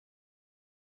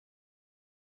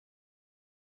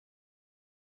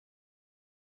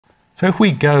So if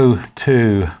we go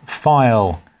to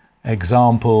File,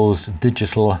 Examples,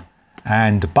 Digital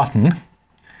and Button,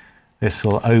 this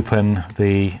will open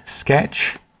the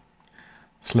sketch.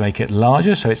 Let's make it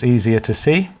larger so it's easier to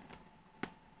see.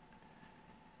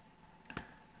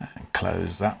 And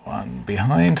close that one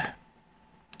behind.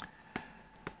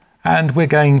 And we're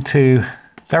going to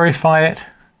verify it,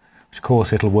 which of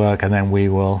course it'll work, and then we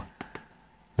will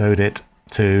load it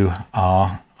to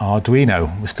our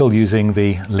Arduino. We're still using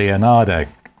the Leonardo.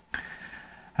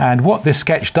 And what this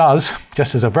sketch does,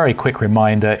 just as a very quick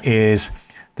reminder, is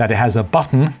that it has a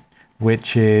button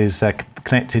which is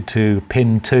connected to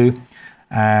pin 2,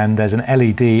 and there's an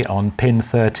LED on pin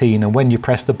 13, and when you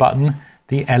press the button,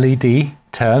 the LED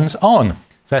turns on.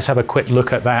 So let's have a quick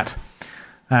look at that,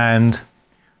 and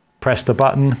press the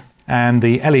button and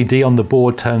the LED on the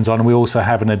board turns on. We also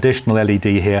have an additional LED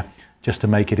here just to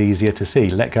make it easier to see.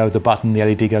 Let go of the button, the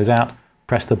LED goes out,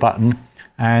 press the button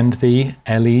and the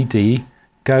LED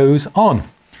goes on.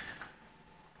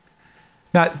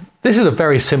 Now, this is a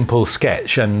very simple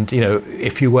sketch, and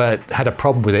if you had a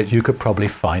problem with it, you could probably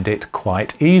find it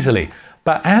quite easily.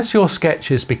 But as your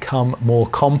sketches become more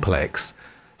complex,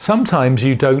 sometimes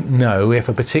you don't know if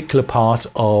a particular part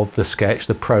of the sketch,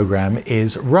 the program,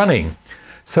 is running.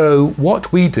 So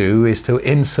what we do is to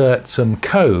insert some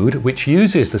code which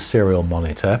uses the serial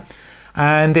monitor,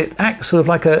 and it acts sort of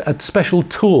like a special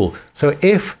tool. So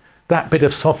if that bit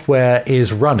of software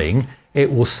is running,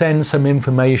 it will send some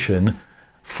information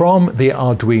from the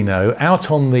Arduino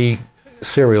out on the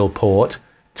serial port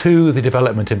to the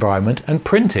development environment and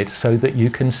print it so that you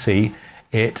can see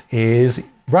it is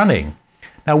running.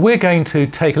 Now we're going to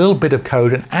take a little bit of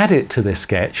code and add it to this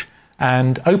sketch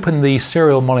and open the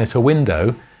serial monitor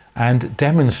window and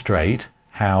demonstrate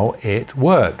how it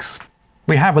works.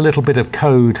 We have a little bit of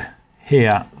code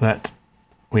here that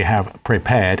we have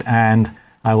prepared, and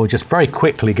I will just very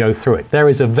quickly go through it. There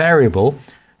is a variable.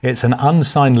 It's an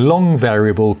unsigned long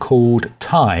variable called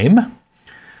time.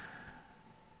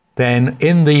 Then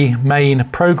in the main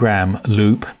program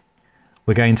loop,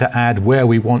 we're going to add where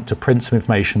we want to print some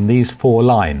information, these 4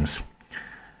 lines.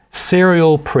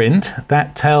 Serial print,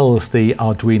 that tells the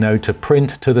Arduino to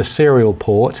print to the serial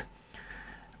port.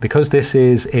 Because this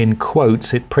is in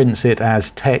quotes, it prints it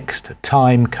as text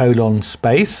time :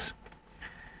 space.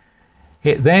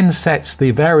 It then sets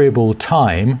the variable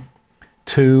time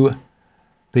to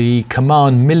the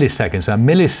command milliseconds. So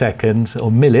milliseconds,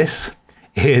 or millis,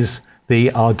 is the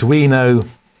Arduino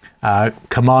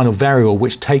command or variable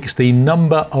which takes the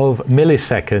number of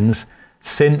milliseconds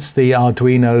since the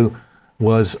Arduino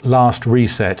was last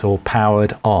reset or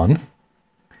powered on.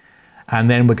 And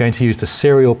then we're going to use the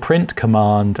serial print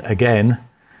command again,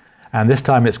 and this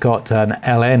time it's got an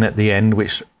ln at the end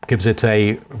which gives it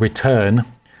a return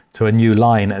to a new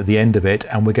line at the end of it,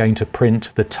 and we're going to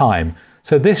print the time.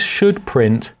 So this should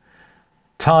print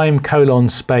time :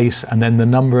 space and then the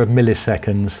number of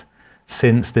milliseconds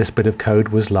since this bit of code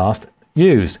was last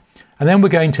used. And then we're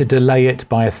going to delay it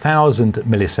by 1,000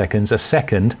 milliseconds, a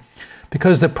second,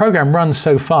 because the program runs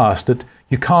so fast that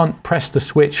you can't press the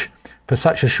switch for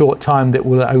such a short time that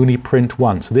will only print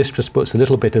once. So this just puts a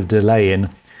little bit of delay in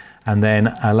and then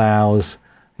allows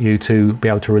you to be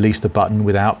able to release the button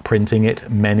without printing it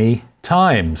many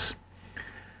times.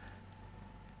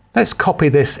 Let's copy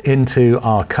this into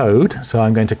our code. So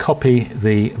I'm going to copy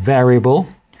the variable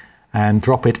and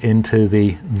drop it into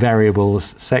the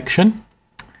variables section.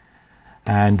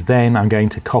 And then I'm going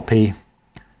to copy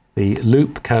the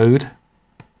loop code.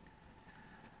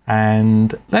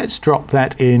 And let's drop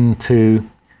that into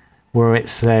where it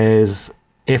says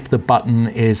if the button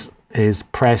is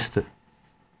pressed,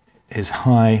 is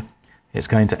high, it's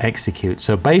going to execute.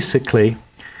 So basically,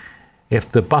 if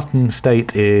the button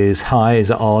state is high,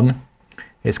 is on,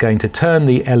 it's going to turn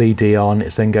the LED on.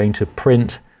 It's then going to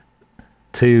print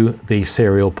to the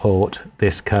serial port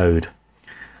this code.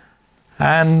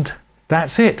 And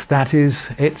that's it. That is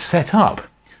it set up.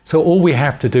 So all we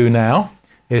have to do now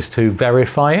is to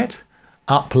verify it,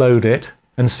 upload it,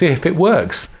 and see if it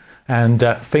works. And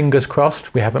fingers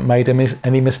crossed we haven't made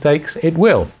any mistakes. It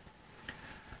will.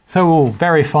 So we'll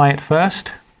verify it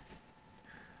first.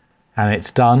 And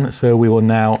it's done. So we will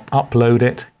now upload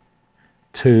it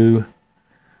to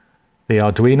the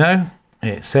Arduino.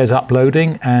 It says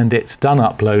uploading, and it's done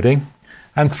uploading.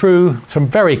 And through some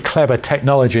very clever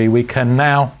technology, we can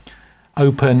now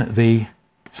open the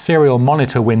serial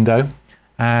monitor window,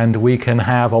 and we can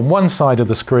have on one side of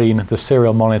the screen the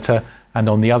serial monitor, and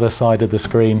on the other side of the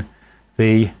screen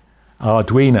the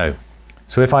Arduino.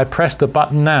 So if I press the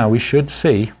button now, we should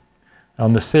see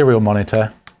on the serial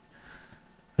monitor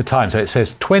the time. So it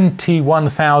says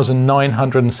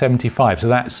 21,975. So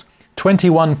that's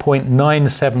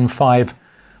 21.975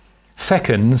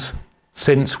 seconds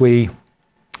since we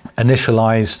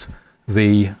initialized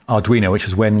the Arduino, which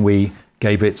is when we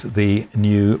gave it the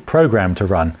new program to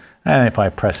run. And if I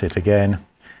press it again,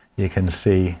 you can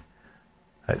see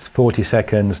it's 40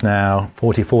 seconds now,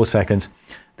 44 seconds.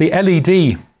 The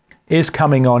LED is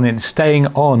coming on and staying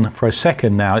on for a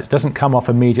second now. It doesn't come off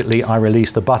immediately. I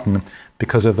release the button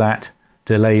because of that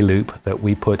delay loop that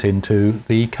we put into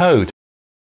the code.